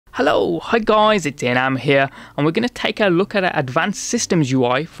Hello, hi guys, it's Inam here, and we're going to take a look at an advanced systems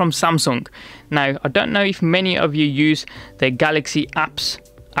UI from Samsung. Now, I don't know if many of you use the Galaxy Apps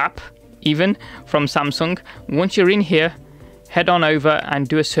app, even from Samsung. Once you're in here, head on over and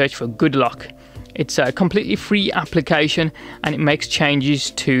do a search for Good Lock. It's a completely free application and it makes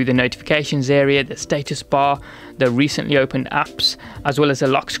changes to the notifications area, the status bar, the recently opened apps, as well as the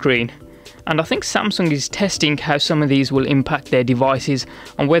lock screen. And I think Samsung is testing how some of these will impact their devices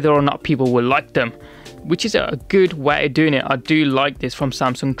and whether or not people will like them, which is a good way of doing it. I do like this from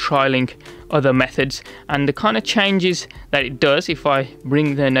Samsung, trialing other methods, and the kind of changes that it does. If I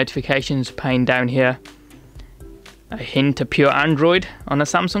bring the notifications pane down here, a hint of pure Android on a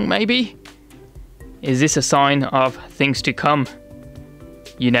Samsung maybe. Is this a sign of things to come?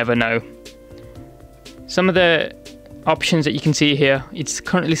 You never know. Some of the options that you can see here, it's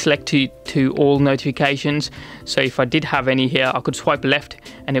currently selected to all notifications. So if I did have any here, I could swipe left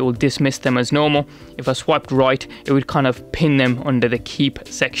and it will dismiss them as normal. If I swiped right, it would kind of pin them under the keep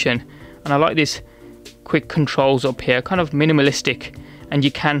section. And I like this quick controls up here, kind of minimalistic, and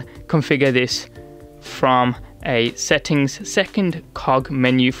you can configure this from a settings second cog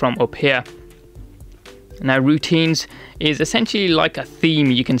menu from up here. Now, routines is essentially like a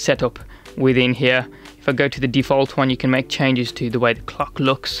theme you can set up within here. If I go to the default one, you can make changes to the way the clock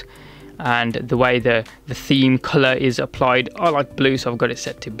looks and the way the theme color is applied. I like blue, so I've got it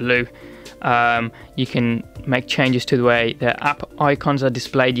set to blue. You can make changes to the way the app icons are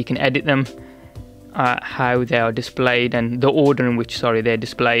displayed. You can edit them, how they are displayed, and the order in which, they're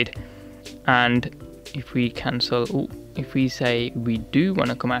displayed. And if we cancel, if we say we do want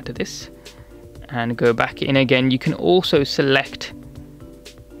to come out of this and go back in again, you can also select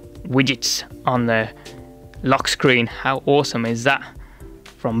widgets on the lock screen. How awesome is that?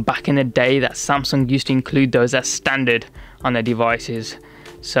 From back in the day, that Samsung used to include those as standard on their devices.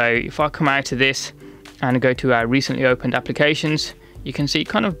 So if I come out of this and go to our recently opened applications, you can see it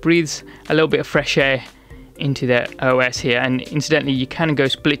kind of breathes a little bit of fresh air into the OS here. And incidentally, you can go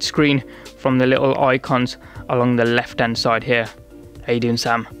split screen from the little icons along the left hand side here. How you doing,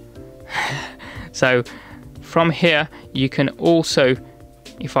 Sam? So from here, you can also,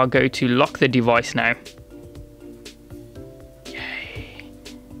 if I go to lock the device now, yay.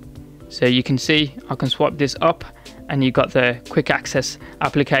 So you can see I can swipe this up and you've got the quick access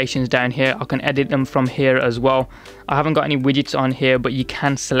applications down here. I can edit them from here as well. I haven't got any widgets on here, but you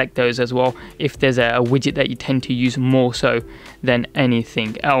can select those as well if there's a widget that you tend to use more so than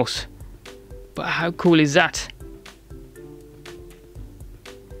anything else. But how cool is that?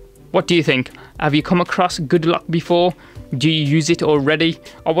 What do you think? Have you come across Good Lock before? Do you use it already?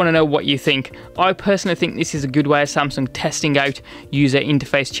 I want to know what you think. I personally think this is a good way of Samsung testing out user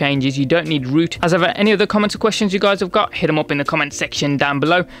interface changes. You don't need root. As ever, any other comments or questions you guys have got, hit them up in the comment section down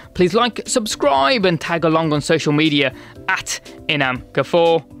below. Please like, subscribe, and tag along on social media at Inam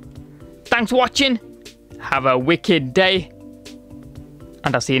Gafoor. Thanks for watching. Have a wicked day,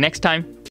 and I'll see you next time.